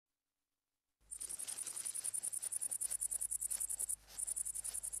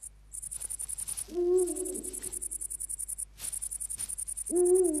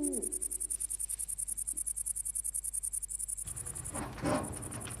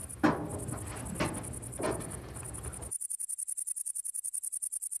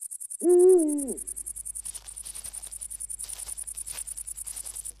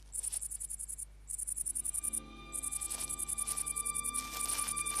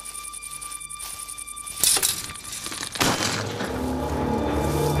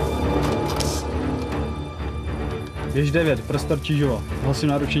Běž 9, prostor Čížovo. Hlasím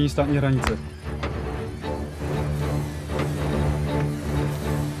narušení státní hranice.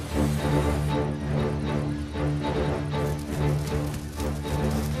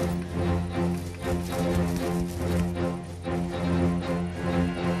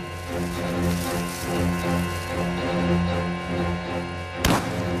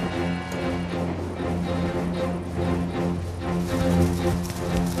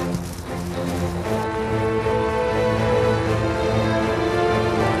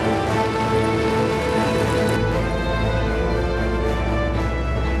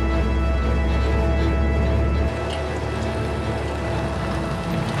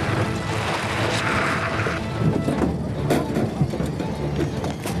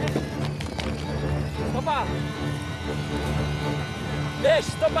 Běž,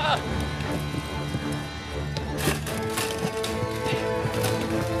 stopa!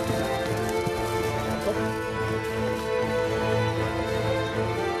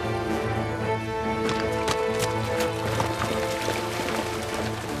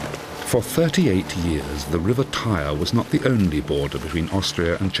 For 38 years, the River Thaya was not the only border between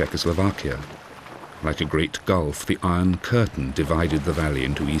Austria and Czechoslovakia. Like a great gulf, the Iron Curtain divided the valley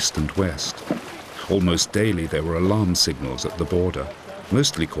into east and west. Almost daily there were alarm signals at the border,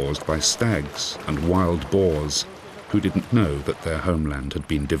 mostly caused by stags and wild boars, who didn't know that their homeland had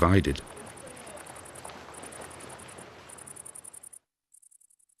been divided.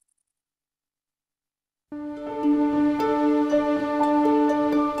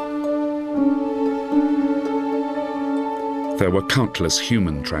 There were countless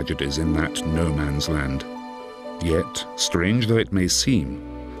human tragedies in that no-man's land. Yet, strange though it may seem,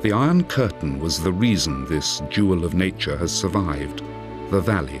 the Iron Curtain was the reason this jewel of nature has survived, the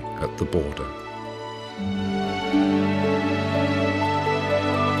valley at the border.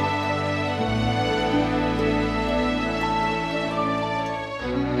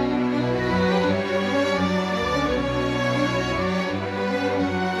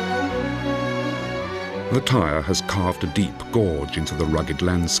 The Thaya has carved a deep gorge into the rugged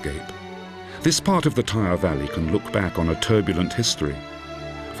landscape. This part of the Thaya Valley can look back on a turbulent history.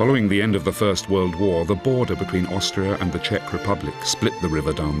 Following the end of the First World War, the border between Austria and the Czech Republic split the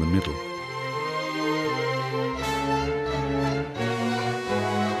river down the middle.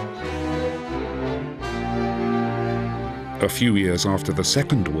 A few years after the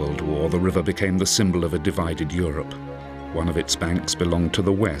Second World War, the river became the symbol of a divided Europe. One of its banks belonged to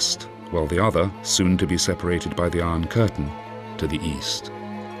the west, while the other, soon to be separated by the Iron Curtain, to the east.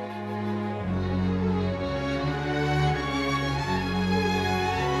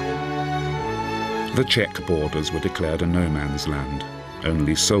 The Czech borders were declared a no-man's land.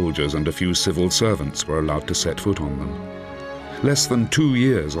 Only soldiers and a few civil servants were allowed to set foot on them. Less than 2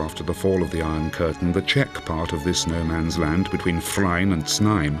 years after the fall of the Iron Curtain, the Czech part of this no-man's land between Frein and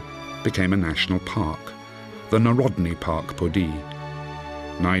Znaim became a national park, the Národní park Podyjí.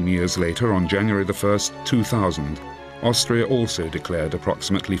 9 years later, on January 1st, 2000, Austria also declared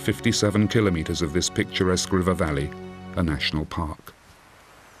approximately 57 kilometers of this picturesque river valley a national park.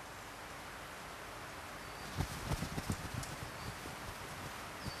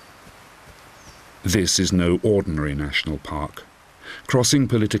 This is no ordinary national park. Crossing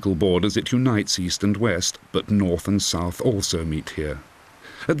political borders, it unites east and west, but north and south also meet here.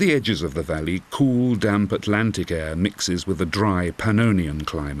 At the edges of the valley, cool, damp Atlantic air mixes with a dry Pannonian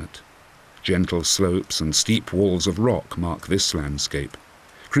climate. Gentle slopes and steep walls of rock mark this landscape,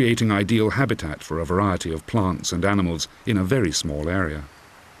 creating ideal habitat for a variety of plants and animals in a very small area.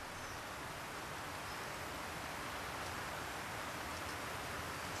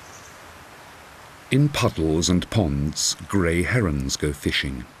 In puddles and ponds, grey herons go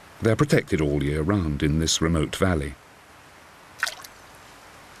fishing. They're protected all year round in this remote valley.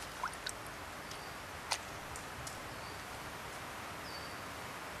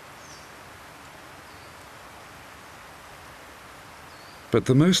 But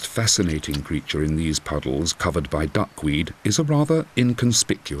the most fascinating creature in these puddles, covered by duckweed, is a rather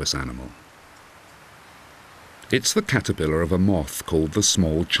inconspicuous animal. It's the caterpillar of a moth called the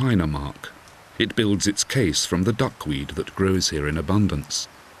small China mark. It builds its case from the duckweed that grows here in abundance.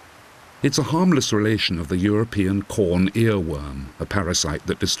 It's a harmless relation of the European corn earworm, a parasite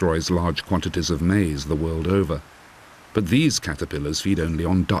that destroys large quantities of maize the world over. But these caterpillars feed only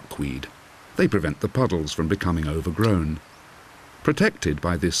on duckweed. They prevent the puddles from becoming overgrown. Protected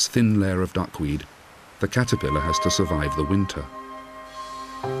by this thin layer of duckweed, the caterpillar has to survive the winter.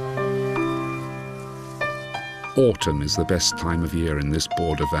 Autumn is the best time of year in this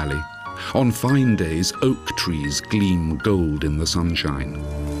border valley. On fine days, oak trees gleam gold in the sunshine.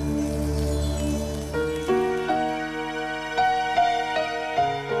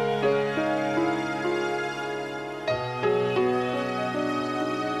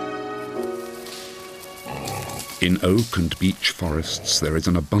 In oak and beech forests, there is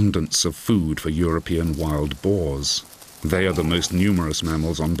an abundance of food for European wild boars. They are the most numerous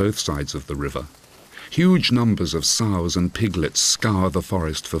mammals on both sides of the river. Huge numbers of sows and piglets scour the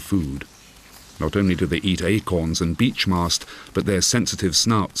forest for food. Not only do they eat acorns and beech mast, but their sensitive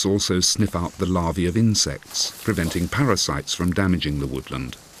snouts also sniff out the larvae of insects, preventing parasites from damaging the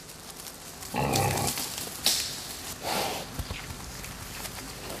woodland.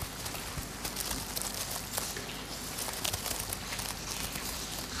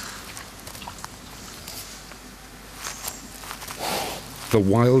 The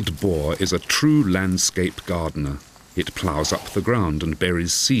wild boar is a true landscape gardener. It ploughs up the ground and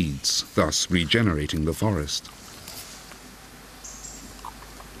buries seeds, thus regenerating the forest.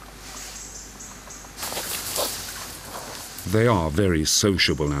 They are very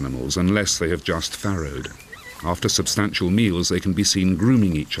sociable animals unless they have just farrowed. After substantial meals, they can be seen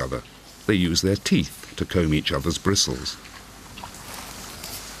grooming each other. They use their teeth to comb each other's bristles.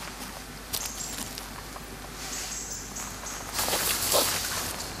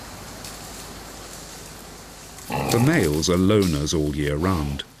 The males are loners all year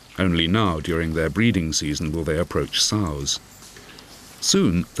round. Only now, during their breeding season, will they approach sows.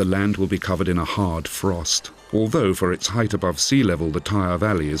 Soon, the land will be covered in a hard frost, although for its height above sea level, the Thaya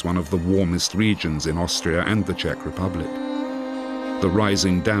Valley is one of the warmest regions in Austria and the Czech Republic. The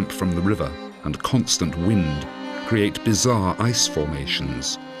rising damp from the river and constant wind create bizarre ice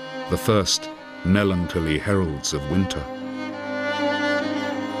formations, the first melancholy heralds of winter.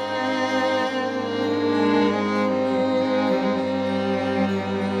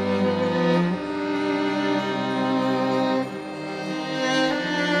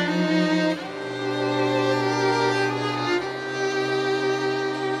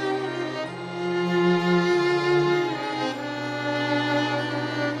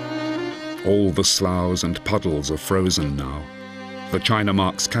 All the sloughs and puddles are frozen now. The China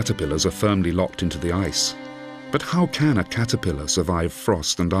Mark's caterpillars are firmly locked into the ice. But how can a caterpillar survive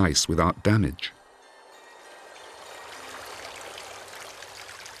frost and ice without damage?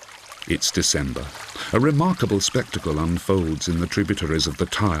 It's December. A remarkable spectacle unfolds in the tributaries of the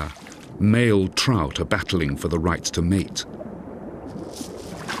Thaya. Male trout are battling for the right to mate.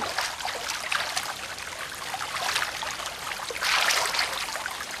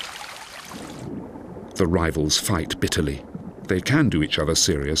 The rivals fight bitterly. They can do each other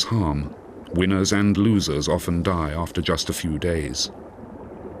serious harm. Winners and losers often die after just a few days.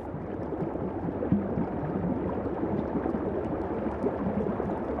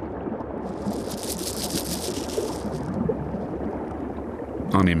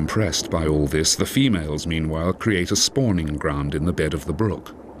 Unimpressed by all this, the females, meanwhile, create a spawning ground in the bed of the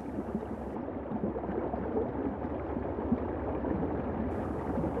brook.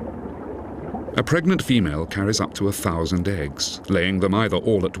 A pregnant female carries up to 1,000 eggs, laying them either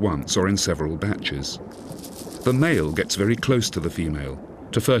all at once or in several batches. The male gets very close to the female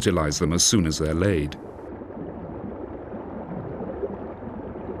to fertilize them as soon as they're laid.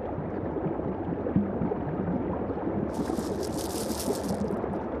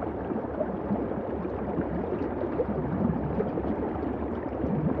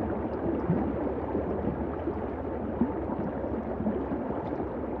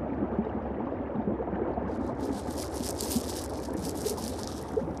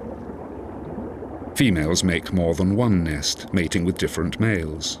 Females make more than one nest, mating with different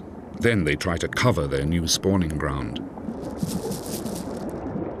males. Then they try to cover their new spawning ground.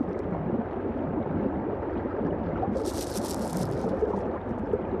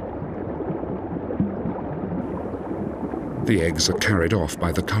 The eggs are carried off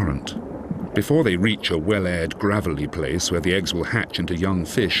by the current. Before they reach a well-aired, gravelly place where the eggs will hatch into young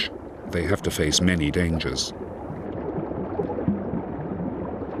fish, they have to face many dangers.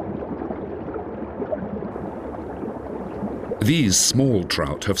 These small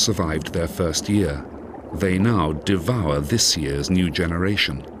trout have survived their first year. They now devour this year's new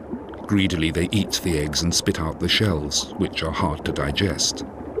generation. Greedily they eat the eggs and spit out the shells, which are hard to digest.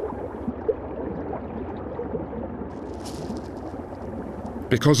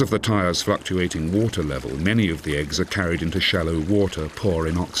 Because of the Thaya's fluctuating water level, many of the eggs are carried into shallow water poor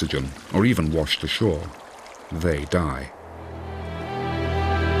in oxygen, or even washed ashore. They die.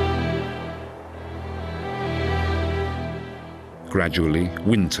 Gradually,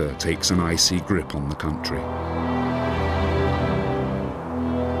 winter takes an icy grip on the country.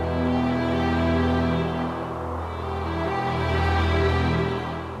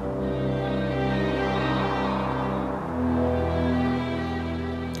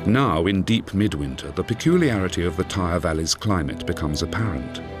 Now, in deep midwinter, the peculiarity of the Thaya Valley's climate becomes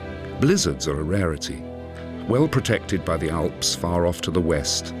apparent. Blizzards are a rarity. well protected by the Alps far off to the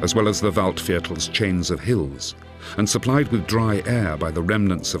west, as well as the Waldviertel's chains of hills, and supplied with dry air by the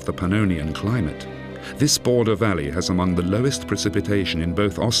remnants of the Pannonian climate, this border valley has among the lowest precipitation in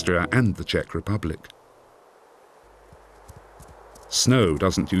both Austria and the Czech Republic. Snow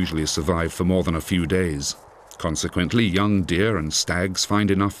doesn't usually survive for more than a few days. Consequently, young deer and stags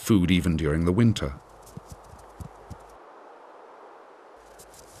find enough food even during the winter.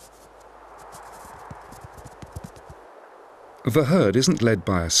 The herd isn't led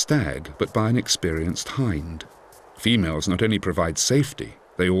by a stag, but by an experienced hind. Females not only provide safety,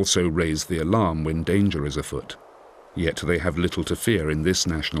 they also raise the alarm when danger is afoot. Yet they have little to fear in this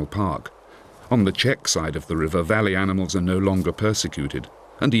national park. On the Czech side of the river, valley animals are no longer persecuted,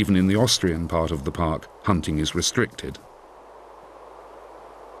 and even in the Austrian part of the park, hunting is restricted.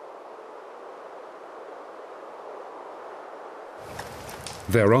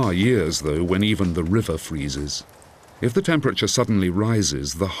 There are years, though, when even the river freezes. If the temperature suddenly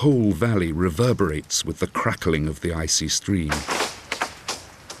rises, the whole valley reverberates with the crackling of the icy stream.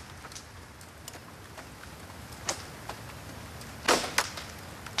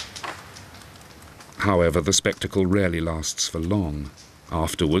 However, the spectacle rarely lasts for long.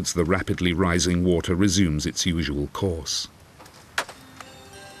 Afterwards, the rapidly rising water resumes its usual course.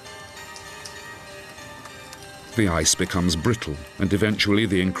 The ice becomes brittle, and eventually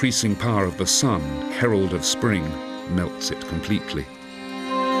the increasing power of the sun, herald of spring, melts it completely.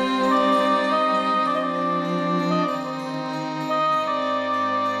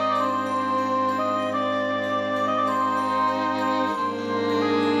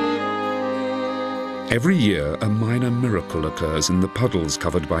 Every year, a minor miracle occurs in the puddles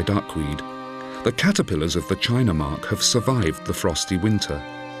covered by duckweed. The caterpillars of the China mark have survived the frosty winter.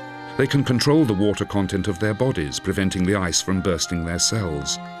 They can control the water content of their bodies, preventing the ice from bursting their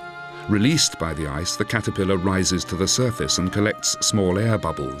cells. Released by the ice, the caterpillar rises to the surface and collects small air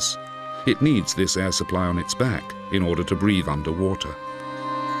bubbles. It needs this air supply on its back in order to breathe underwater.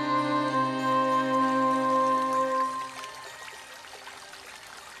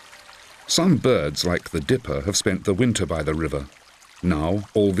 Some birds, like the dipper, have spent the winter by the river. Now,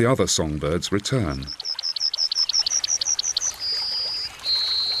 all the other songbirds return.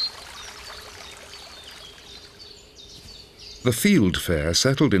 The fieldfare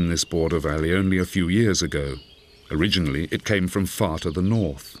settled in this border valley only a few years ago. Originally, it came from far to the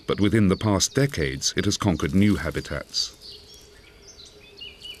north, but within the past decades, it has conquered new habitats.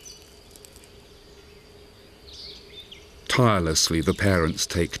 Tirelessly, the parents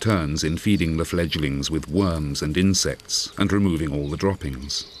take turns in feeding the fledglings with worms and insects and removing all the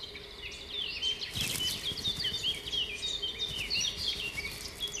droppings.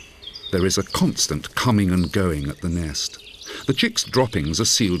 There is a constant coming and going at the nest. The chicks' droppings are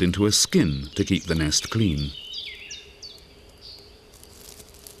sealed into a skin to keep the nest clean.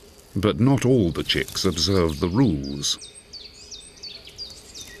 But not all the chicks observe the rules.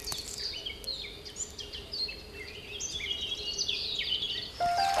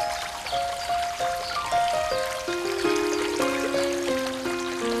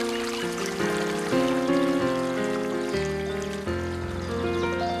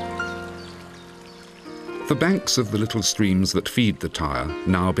 The banks of the little streams that feed the Thaya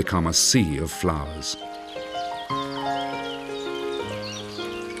now become a sea of flowers.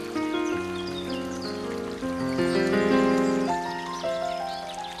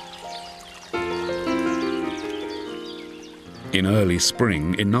 In early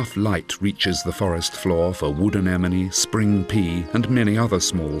spring, enough light reaches the forest floor for wood anemone, spring pea, and many other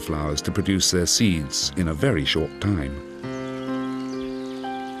small flowers to produce their seeds in a very short time.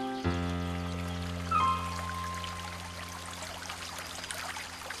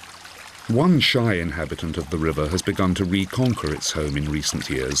 One shy inhabitant of the river has begun to reconquer its home in recent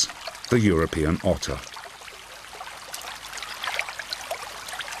years, the European otter.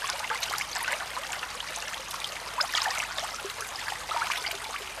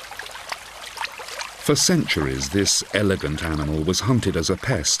 For centuries, this elegant animal was hunted as a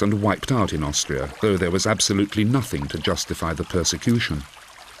pest and wiped out in Austria, though there was absolutely nothing to justify the persecution.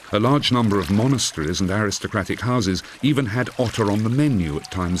 A large number of monasteries and aristocratic houses even had otter on the menu at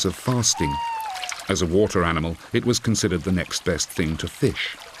times of fasting. As a water animal, it was considered the next best thing to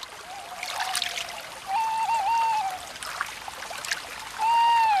fish.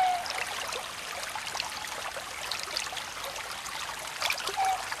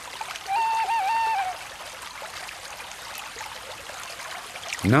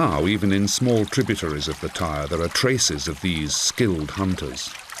 Now, even in small tributaries of the Thaya, there are traces of these skilled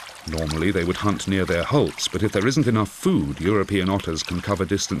hunters. Normally they would hunt near their holts, but if there isn't enough food, European otters can cover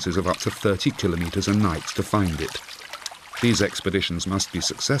distances of up to 30 kilometres a night to find it. These expeditions must be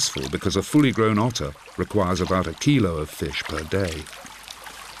successful because a fully grown otter requires about a kilo of fish per day.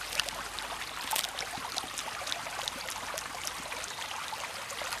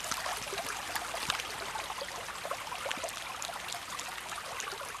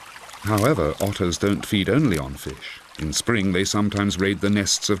 However, otters don't feed only on fish. In spring, they sometimes raid the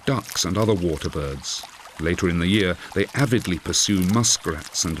nests of ducks and other water birds. Later in the year, they avidly pursue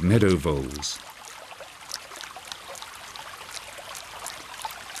muskrats and meadow voles.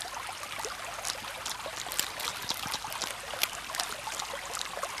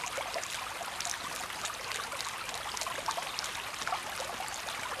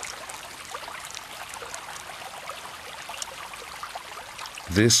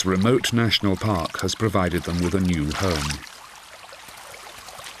 This remote national park has provided them with a new home.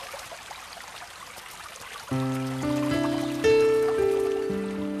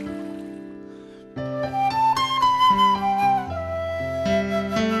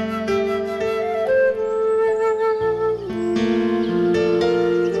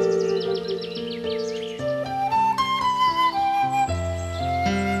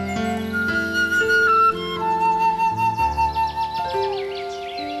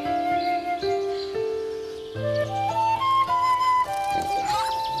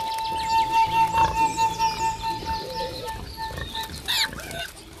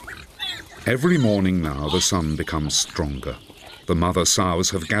 Every morning now the sun becomes stronger. The mother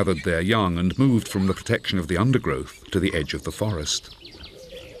sows have gathered their young and moved from the protection of the undergrowth to the edge of the forest.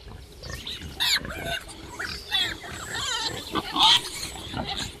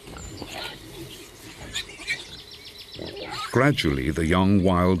 Gradually, the young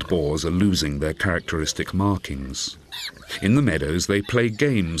wild boars are losing their characteristic markings. In the meadows, they play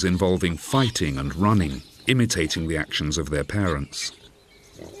games involving fighting and running, imitating the actions of their parents.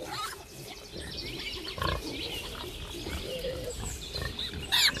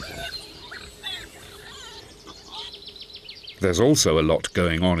 There's also a lot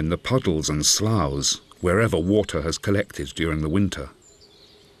going on in the puddles and sloughs, wherever water has collected during the winter.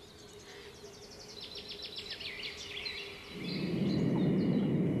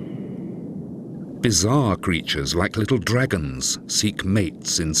 Bizarre creatures like little dragons seek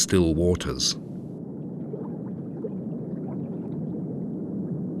mates in still waters.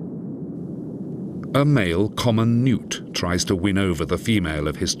 A male common newt tries to win over the female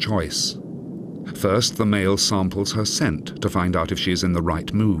of his choice. First, the male samples her scent to find out if she is in the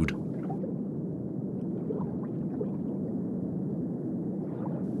right mood.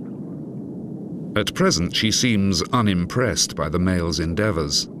 At present, she seems unimpressed by the male's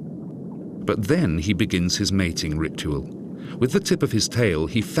endeavours. But then he begins his mating ritual. With the tip of his tail,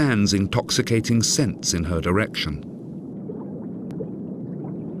 he fans intoxicating scents in her direction.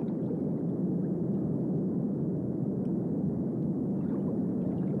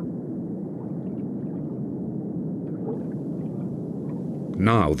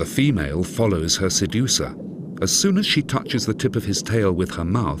 Now the female follows her seducer. As soon as she touches the tip of his tail with her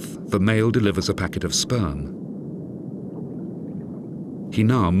mouth, the male delivers a packet of sperm. He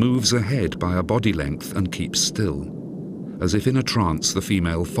now moves ahead by a body length and keeps still. As if in a trance, the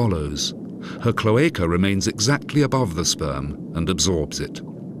female follows. Her cloaca remains exactly above the sperm and absorbs it.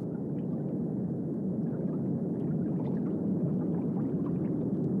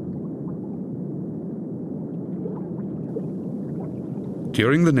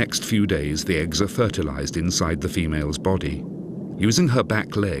 During the next few days, the eggs are fertilized inside the female's body. Using her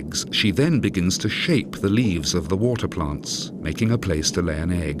back legs, she then begins to shape the leaves of the water plants, making a place to lay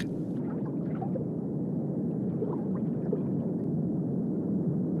an egg.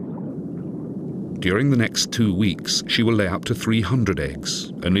 During the next 2 weeks, she will lay up to 300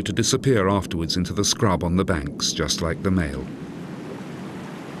 eggs, only to disappear afterwards into the scrub on the banks, just like the male.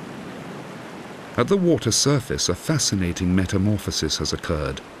 At the water surface, a fascinating metamorphosis has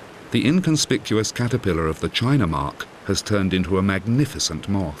occurred. The inconspicuous caterpillar of the China mark has turned into a magnificent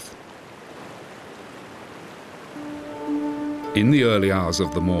moth. In the early hours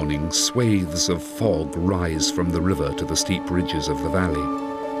of the morning, swathes of fog rise from the river to the steep ridges of the valley.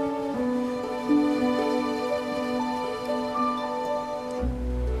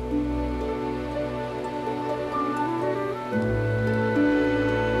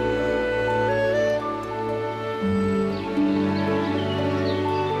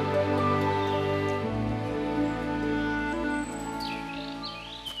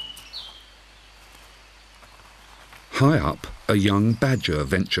 High up, a young badger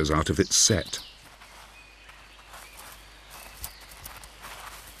ventures out of its set.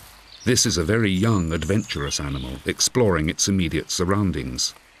 This is a very young, adventurous animal, exploring its immediate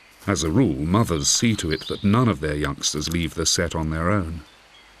surroundings. As a rule, mothers see to it that none of their youngsters leave the set on their own.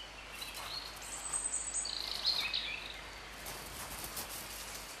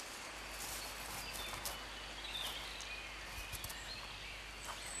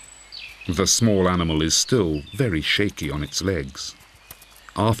 The small animal is still very shaky on its legs.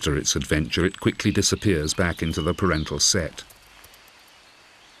 After its adventure, it quickly disappears back into the parental set.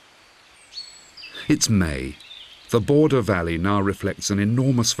 It's May. The border valley now reflects an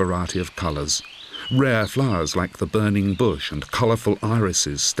enormous variety of colours. Rare flowers like the burning bush and colourful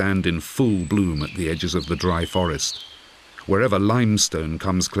irises stand in full bloom at the edges of the dry forest. Wherever limestone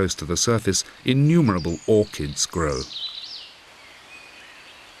comes close to the surface, innumerable orchids grow.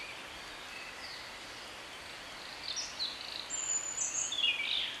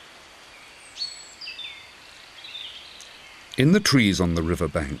 In the trees on the river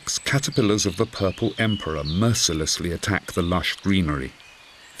banks, caterpillars of the purple emperor mercilessly attack the lush greenery.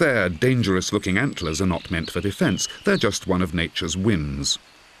 Their dangerous-looking antlers are not meant for defence, they're just one of nature's whims.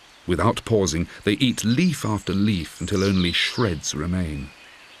 Without pausing, they eat leaf after leaf until only shreds remain.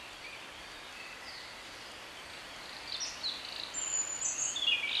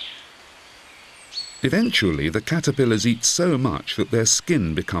 Eventually, the caterpillars eat so much that their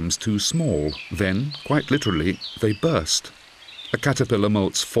skin becomes too small. Then, quite literally, they burst. A caterpillar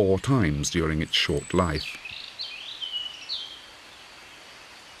molts 4 times during its short life.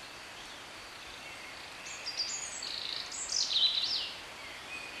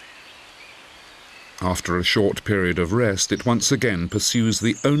 After a short period of rest, it once again pursues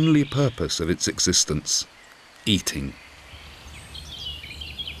the only purpose of its existence: eating.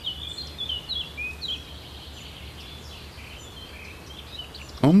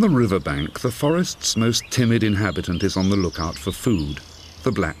 On the riverbank, the forest's most timid inhabitant is on the lookout for food,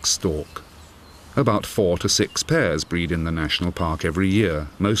 the black stork. About 4 to 6 pairs breed in the national park every year,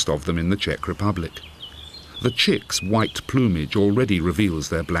 most of them in the Czech Republic. The chick's white plumage already reveals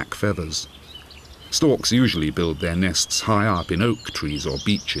their black feathers. Storks usually build their nests high up in oak trees or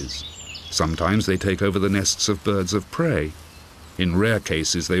beeches. Sometimes they take over the nests of birds of prey. In rare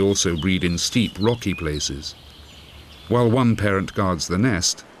cases, they also breed in steep, rocky places. While one parent guards the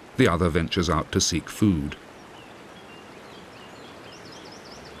nest, the other ventures out to seek food.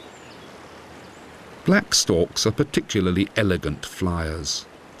 Black storks are particularly elegant flyers.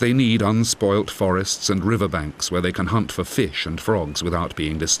 They need unspoilt forests and riverbanks where they can hunt for fish and frogs without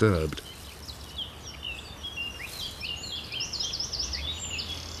being disturbed.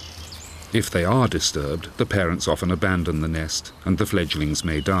 If they are disturbed, the parents often abandon the nest and the fledglings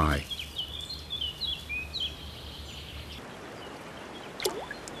may die.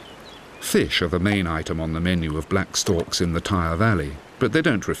 Fish are the main item on the menu of black storks in the Thaya Valley, but they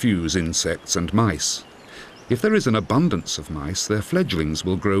don't refuse insects and mice. If there is an abundance of mice, their fledglings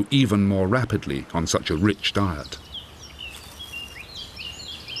will grow even more rapidly on such a rich diet.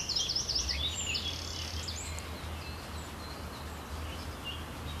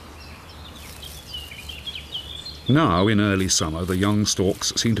 Now, in early summer, the young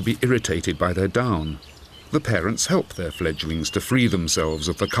storks seem to be irritated by their down. The parents help their fledglings to free themselves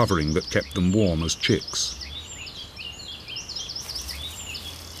of the covering that kept them warm as chicks.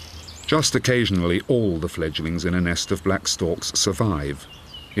 Just occasionally, all the fledglings in a nest of black storks survive.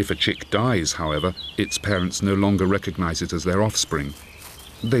 If a chick dies, however, its parents no longer recognize it as their offspring.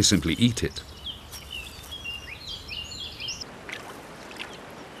 They simply eat it.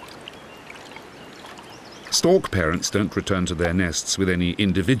 Stork parents don't return to their nests with any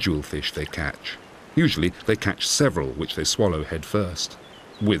individual fish they catch. Usually they catch several, which they swallow head first.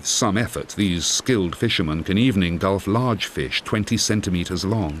 With some effort, these skilled fishermen can even engulf large fish 20 centimeters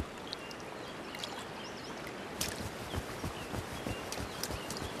long.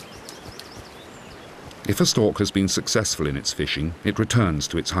 If a stork has been successful in its fishing, it returns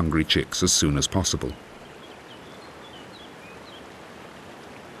to its hungry chicks as soon as possible.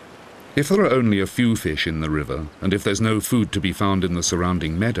 If there are only a few fish in the river, and if there's no food to be found in the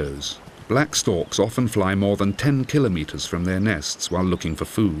surrounding meadows, black storks often fly more than 10 kilometers from their nests while looking for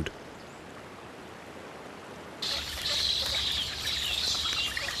food.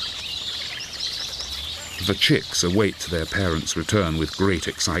 The chicks await their parents' return with great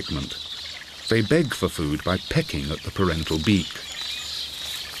excitement. They beg for food by pecking at the parental beak.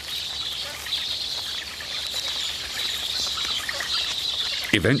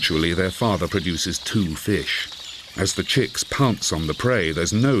 Eventually, their father produces 2 fish. As the chicks pounce on the prey,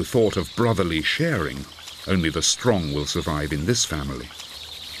 there's no thought of brotherly sharing. Only the strong will survive in this family.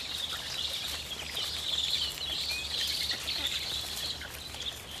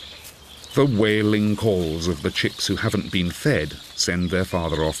 The wailing calls of the chicks who haven't been fed send their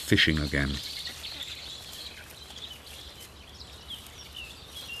father off fishing again.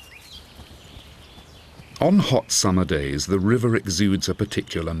 On hot summer days, the river exudes a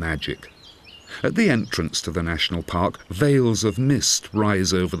particular magic. At the entrance to the national park, veils of mist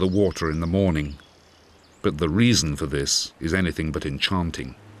rise over the water in the morning. But the reason for this is anything but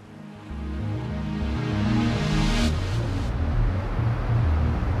enchanting.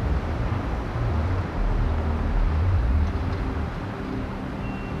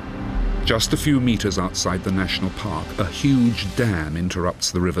 Just a few meters outside the national park, a huge dam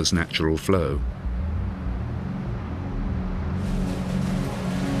interrupts the river's natural flow.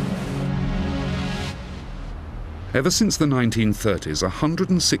 Ever since the 1930s,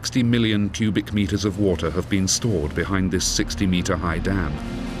 160 million cubic meters of water have been stored behind this 60-meter-high dam.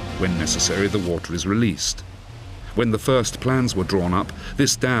 When necessary, the water is released. When the first plans were drawn up,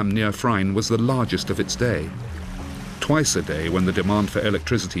 this dam near Frein was the largest of its day. Twice a day, when the demand for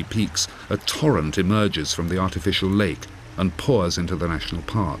electricity peaks, a torrent emerges from the artificial lake and pours into the national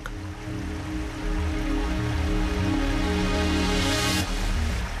park.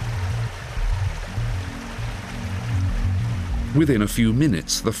 Within a few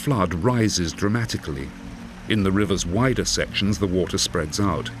minutes, the flood rises dramatically. In the river's wider sections, the water spreads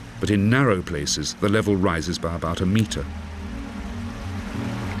out, but in narrow places, the level rises by about a meter.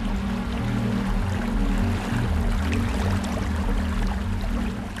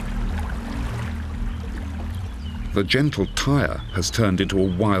 The gentle Thaya has turned into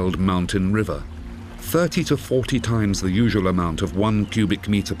a wild mountain river. 30 to 40 times the usual amount of 1 cubic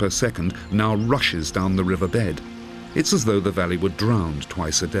meter per second now rushes down the river bed. It's as though the valley were drowned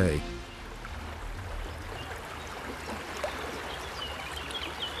twice a day.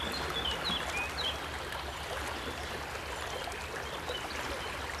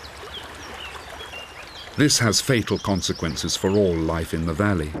 This has fatal consequences for all life in the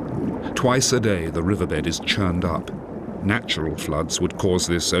valley. Twice a day the riverbed is churned up. Natural floods would cause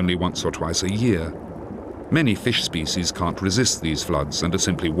this only once or twice a year. Many fish species can't resist these floods and are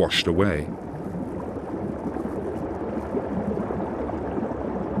simply washed away.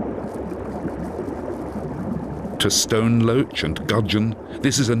 To stone loach and gudgeon,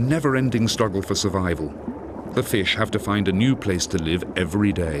 this is a never-ending struggle for survival. The fish have to find a new place to live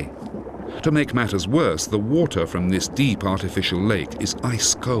every day. To make matters worse, the water from this deep artificial lake is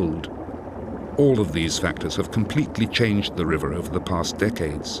ice cold. All of these factors have completely changed the river over the past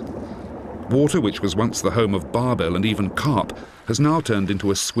decades. Water, which was once the home of barbel and even carp, has now turned into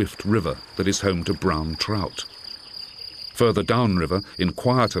a swift river that is home to brown trout. Further downriver, in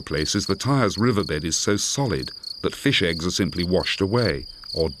quieter places, the Thaya's riverbed is so solid that fish eggs are simply washed away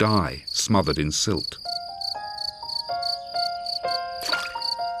or die, smothered in silt.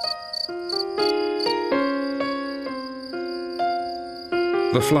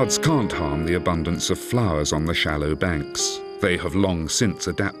 The floods can't harm the abundance of flowers on the shallow banks. They have long since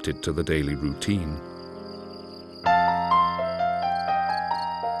adapted to the daily routine.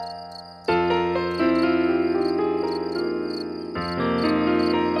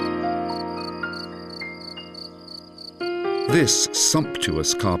 This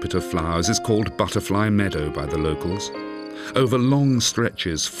sumptuous carpet of flowers is called Butterfly Meadow by the locals. Over long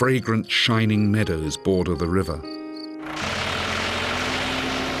stretches, fragrant, shining meadows border the river.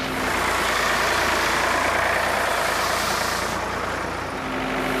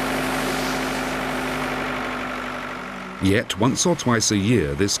 Yet, once or twice a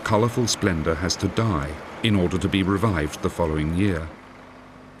year, this colourful splendour has to die in order to be revived the following year.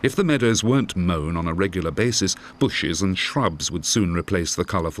 If the meadows weren't mown on a regular basis, bushes and shrubs would soon replace the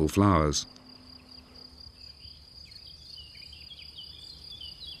colourful flowers.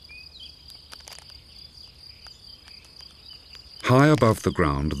 High above the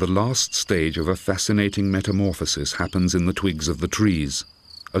ground, the last stage of a fascinating metamorphosis happens in the twigs of the trees.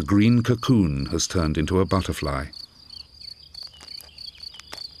 A green cocoon has turned into a butterfly.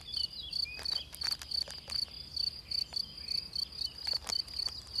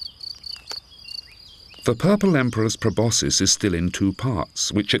 The purple emperor's proboscis is still in 2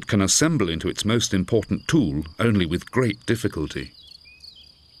 parts, which it can assemble into its most important tool only with great difficulty.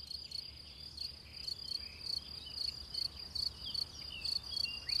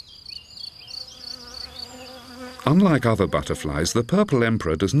 Unlike other butterflies, the purple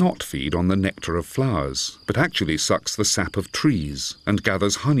emperor does not feed on the nectar of flowers, but actually sucks the sap of trees and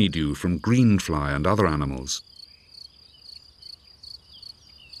gathers honeydew from greenfly and other animals.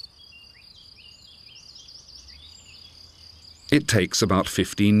 It takes about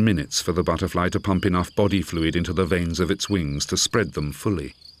 15 minutes for the butterfly to pump enough body fluid into the veins of its wings to spread them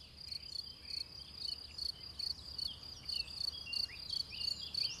fully.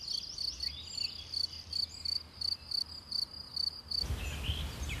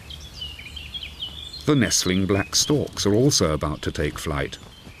 The nestling black storks are also about to take flight.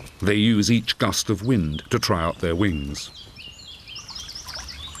 They use each gust of wind to try out their wings.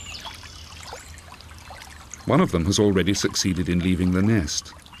 One of them has already succeeded in leaving the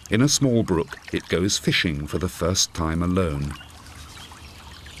nest. In a small brook, it goes fishing for the first time alone.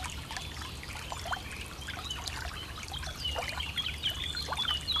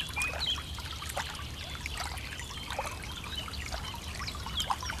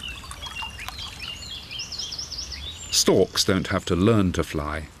 Storks don't have to learn to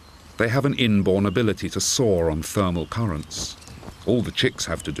fly. They have an inborn ability to soar on thermal currents. All the chicks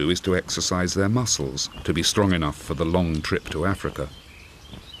have to do is to exercise their muscles to be strong enough for the long trip to Africa.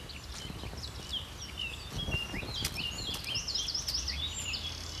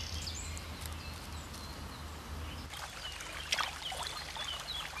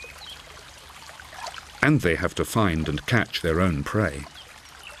 And they have to find and catch their own prey.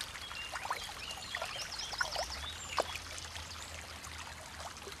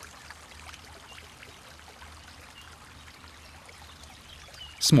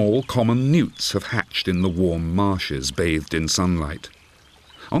 Small common newts have hatched in the warm marshes bathed in sunlight.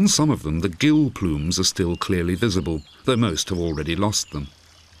 On some of them the gill plumes are still clearly visible, though most have already lost them.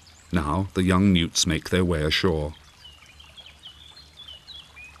 Now the young newts make their way ashore.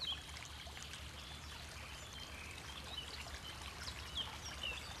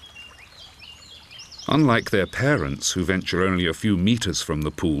 Unlike their parents, who venture only a few meters from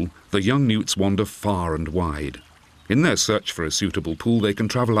the pool, the young newts wander far and wide. In their search for a suitable pool, they can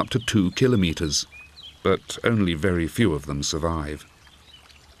travel up to 2 kilometers, but only very few of them survive.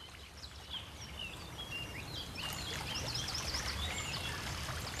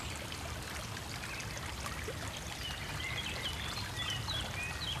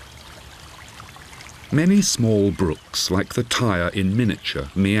 Many small brooks, like the Thaya in miniature,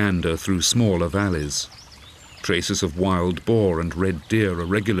 meander through smaller valleys. Traces of wild boar and red deer are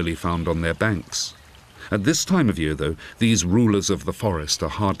regularly found on their banks. At this time of year, though, these rulers of the forest are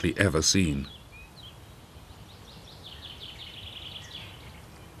hardly ever seen.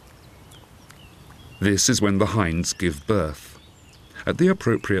 This is when the hinds give birth. At the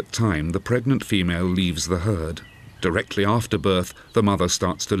appropriate time, the pregnant female leaves the herd. Directly after birth, the mother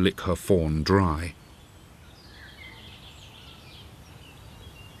starts to lick her fawn dry.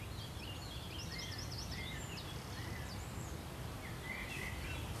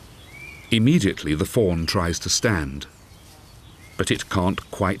 Immediately the fawn tries to stand, but it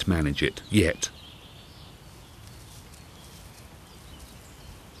can't quite manage it yet.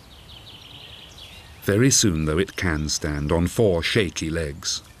 Very soon, though, it can stand on 4 shaky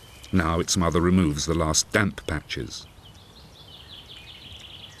legs. Now its mother removes the last damp patches.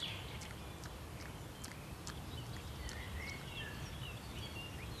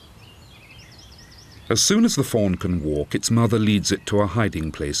 As soon as the fawn can walk, its mother leads it to a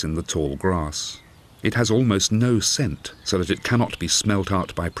hiding place in the tall grass. It has almost no scent, so that it cannot be smelt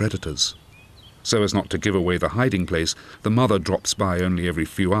out by predators. So as not to give away the hiding place, the mother drops by only every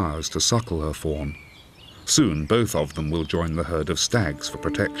few hours to suckle her fawn. Soon both of them will join the herd of stags for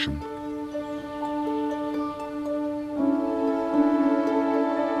protection.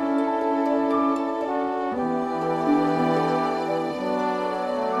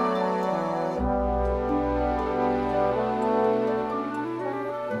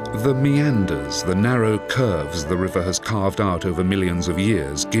 The meanders, the narrow curves the river has carved out over millions of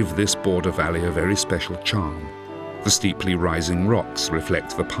years, give this border valley a very special charm. The steeply rising rocks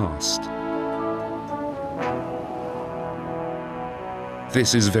reflect the past.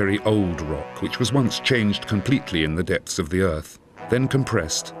 This is very old rock, which was once changed completely in the depths of the earth, then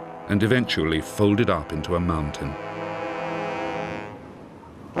compressed, and eventually folded up into a mountain.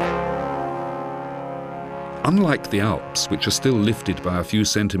 Unlike the Alps, which are still lifted by a few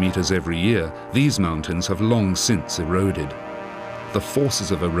centimeters every year, these mountains have long since eroded. The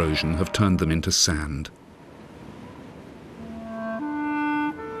forces of erosion have turned them into sand.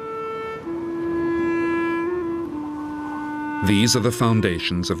 These are the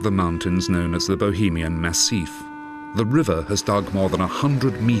foundations of the mountains known as the Bohemian Massif. The river has dug more than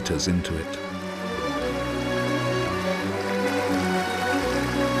 100 meters into it.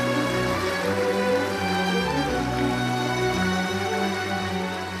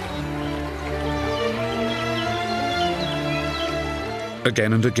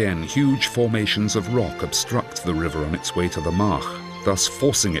 Again and again, huge formations of rock obstruct the river on its way to the Mach, thus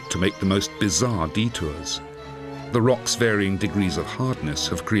forcing it to make the most bizarre detours. The rock's varying degrees of hardness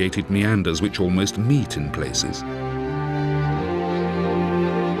have created meanders which almost meet in places.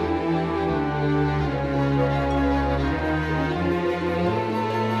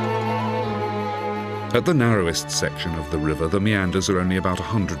 At the narrowest section of the river, the meanders are only about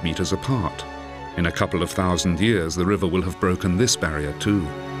 100 meters apart. In a couple of thousand years, the river will have broken this barrier too.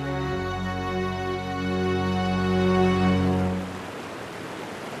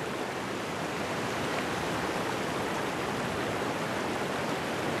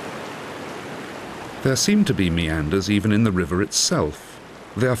 There seem to be meanders even in the river itself.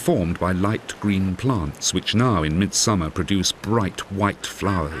 They are formed by light green plants, which now in midsummer produce bright white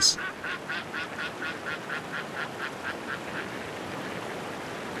flowers.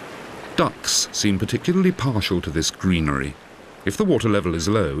 Ducks seem particularly partial to this greenery. If the water level is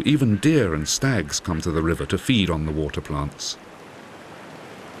low, even deer and stags come to the river to feed on the water plants.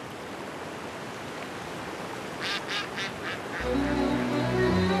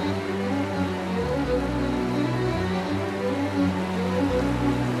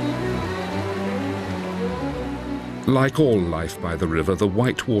 Like all life by the river, the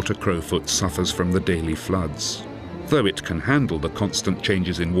whitewater crowfoot suffers from the daily floods. Though it can handle the constant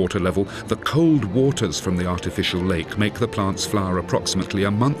changes in water level, the cold waters from the artificial lake make the plants flower approximately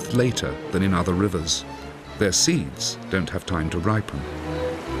a month later than in other rivers. Their seeds don't have time to ripen.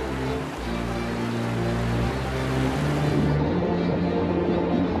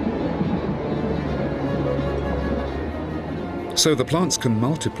 So the plants can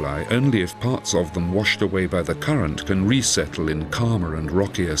multiply only if parts of them washed away by the current can resettle in calmer and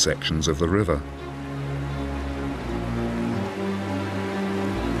rockier sections of the river.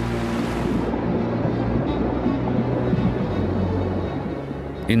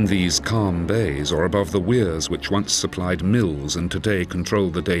 In these calm bays, or above the weirs which once supplied mills and today control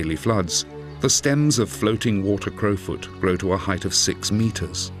the daily floods, the stems of floating water crowfoot grow to a height of 6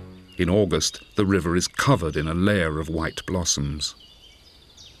 meters. In August, the river is covered in a layer of white blossoms.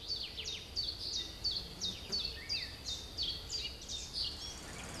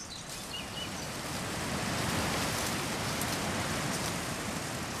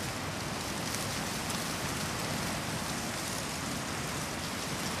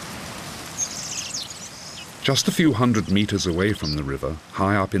 Just a few hundred meters away from the river,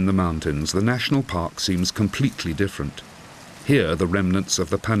 high up in the mountains, the national park seems completely different. Here, the remnants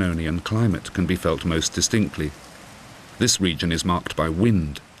of the Pannonian climate can be felt most distinctly. This region is marked by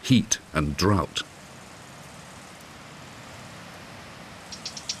wind, heat, and drought.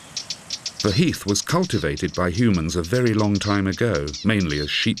 The heath was cultivated by humans a very long time ago, mainly as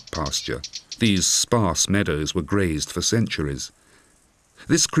sheep pasture. These sparse meadows were grazed for centuries.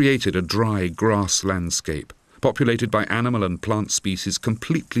 This created a dry grass landscape, populated by animal and plant species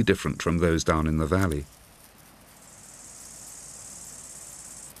completely different from those down in the valley.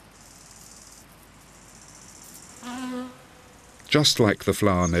 Just like the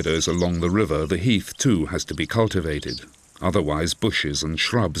flower meadows along the river, the heath too has to be cultivated. Otherwise, bushes and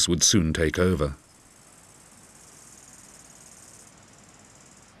shrubs would soon take over.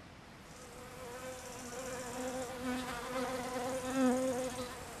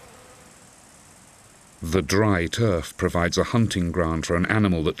 The dry turf provides a hunting ground for an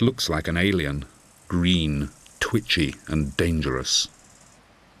animal that looks like an alien, green, twitchy, and dangerous.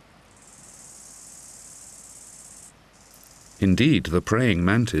 Indeed, the praying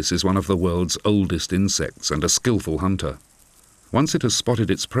mantis is one of the world's oldest insects and a skillful hunter. Once it has spotted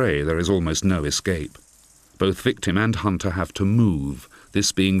its prey, there is almost no escape. Both victim and hunter have to move,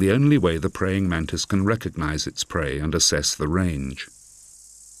 this being the only way the praying mantis can recognize its prey and assess the range.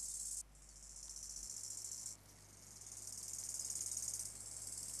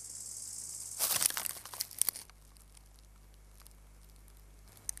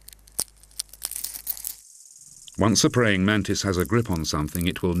 Once a praying mantis has a grip on something,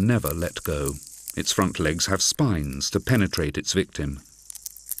 it will never let go. Its front legs have spines to penetrate its victim.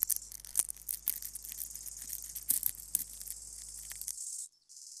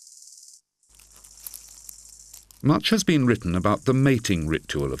 Much has been written about the mating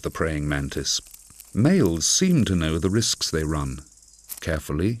ritual of the praying mantis. Males seem to know the risks they run.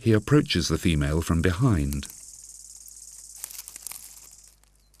 Carefully, he approaches the female from behind.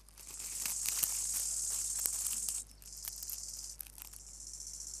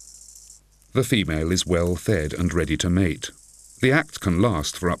 The female is well fed and ready to mate. The act can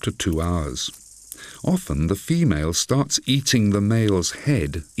last for up to 2 hours. Often the female starts eating the male's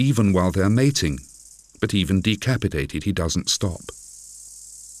head even while they're mating, but even decapitated he doesn't stop.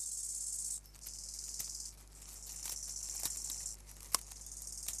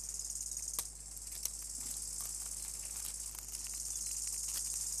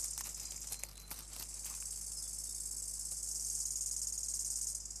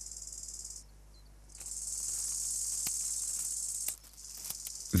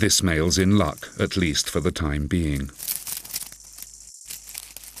 This male's in luck, at least for the time being.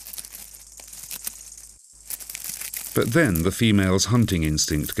 But then the female's hunting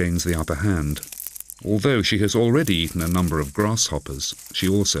instinct gains the upper hand. Although she has already eaten a number of grasshoppers, she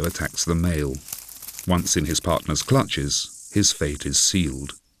also attacks the male. Once in his partner's clutches, his fate is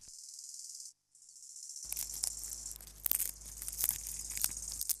sealed.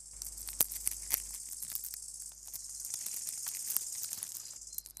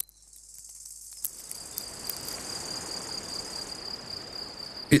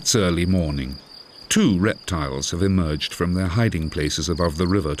 It's early morning. 2 reptiles have emerged from their hiding places above the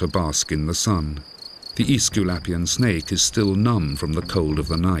river to bask in the sun. The Aesculapian snake is still numb from the cold of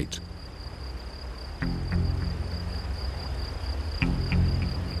the night.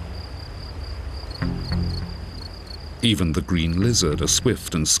 Even the green lizard, a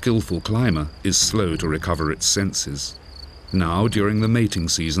swift and skillful climber, is slow to recover its senses. Now, during the mating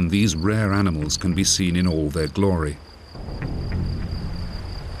season, these rare animals can be seen in all their glory.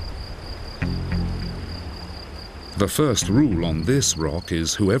 The first rule on this rock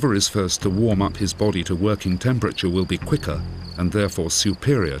is whoever is first to warm up his body to working temperature will be quicker and therefore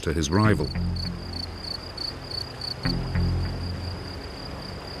superior to his rival.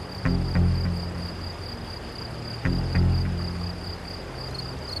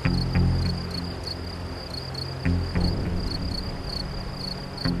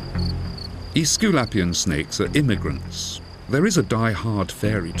 Aesculapian snakes are immigrants. There is a die-hard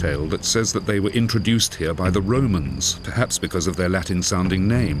fairy tale that says that they were introduced here by the Romans, perhaps because of their Latin-sounding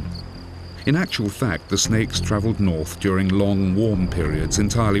name. In actual fact, the snakes travelled north during long, warm periods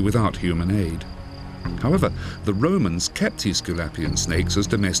entirely without human aid. However, the Romans kept Aesculapian snakes as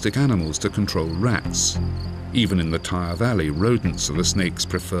domestic animals to control rats. Even in the Thaya Valley, rodents are the snake's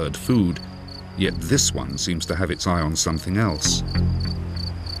preferred food, yet this one seems to have its eye on something else.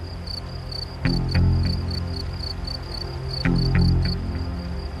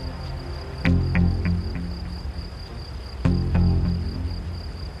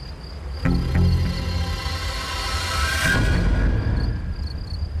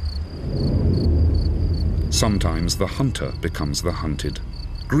 Sometimes the hunter becomes the hunted.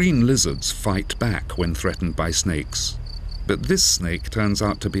 Green lizards fight back when threatened by snakes, but this snake turns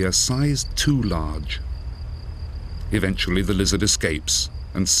out to be a size too large. Eventually the lizard escapes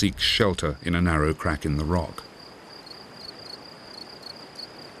and seeks shelter in a narrow crack in the rock.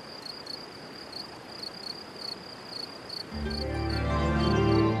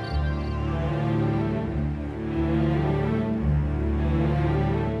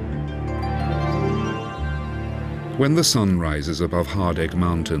 When the sun rises above Hardegg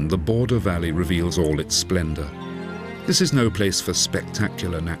Mountain, the border valley reveals all its splendor. This is no place for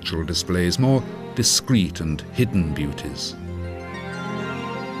spectacular natural displays, more discreet and hidden beauties.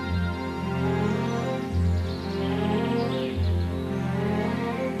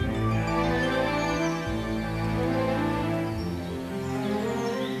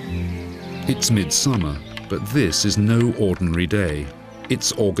 It's midsummer, but this is no ordinary day.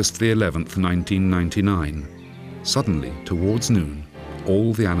 It's August the 11th, 1999. Suddenly, towards noon,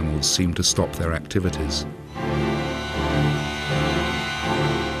 all the animals seem to stop their activities.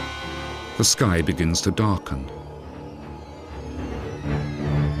 The sky begins to darken.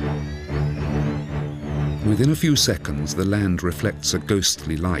 Within a few seconds, the land reflects a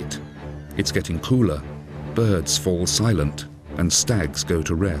ghostly light. It's getting cooler, birds fall silent, and stags go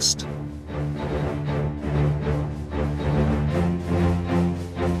to rest.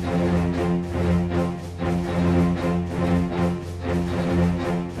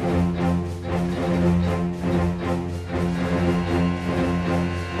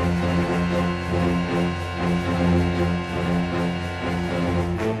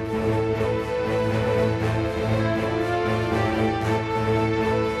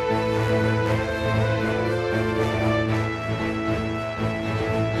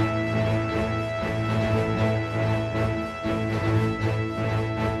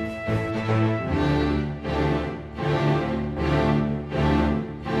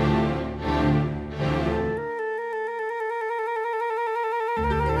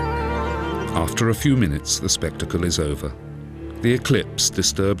 After a few minutes, the spectacle is over. The eclipse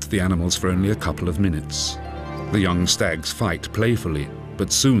disturbed the animals for only a couple of minutes. The young stags fight playfully,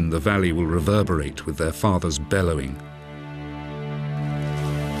 but soon the valley will reverberate with their father's bellowing.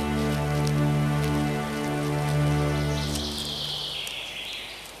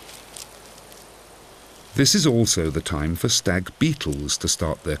 This is also the time for stag beetles to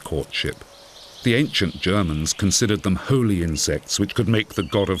start their courtship. The ancient Germans considered them holy insects which could make the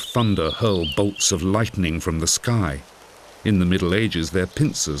god of thunder hurl bolts of lightning from the sky. In the Middle Ages, their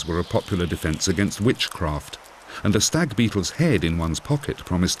pincers were a popular defence against witchcraft, and a stag beetle's head in one's pocket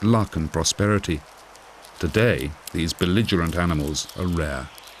promised luck and prosperity. Today, these belligerent animals are rare.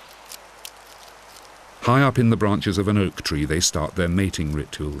 High up in the branches of an oak tree, they start their mating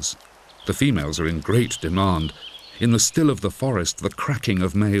rituals. The females are in great demand. In the still of the forest, the cracking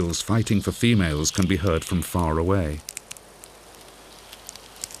of males fighting for females can be heard from far away.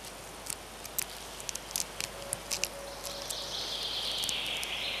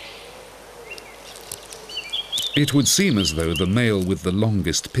 It would seem as though the male with the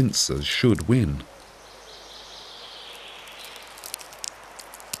longest pincers should win.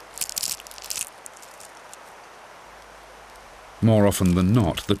 More often than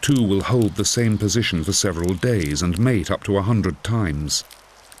not, the two will hold the same position for several days and mate up to 100 times.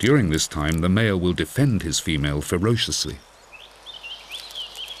 During this time, the male will defend his female ferociously.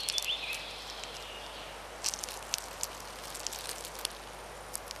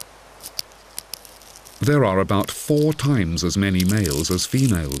 There are about 4 times as many males as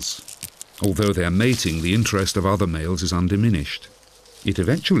females. Although they're mating, the interest of other males is undiminished. It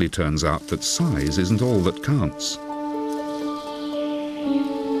eventually turns out that size isn't all that counts.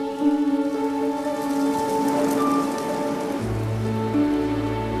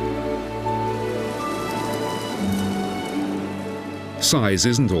 Size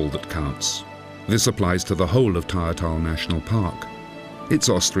isn't all that counts. This applies to the whole of Thaya National Park. It's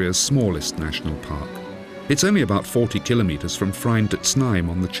Austria's smallest national park. It's only about 40 kilometers from Freindt-Znaim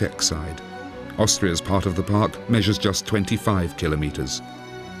on the Czech side. Austria's part of the park measures just 25 kilometers.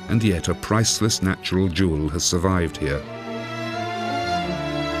 And yet a priceless natural jewel has survived here.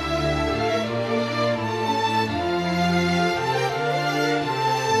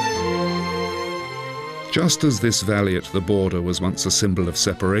 Just as this valley at the border was once a symbol of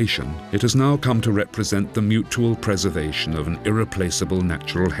separation, it has now come to represent the mutual preservation of an irreplaceable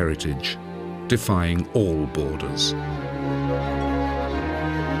natural heritage, defying all borders.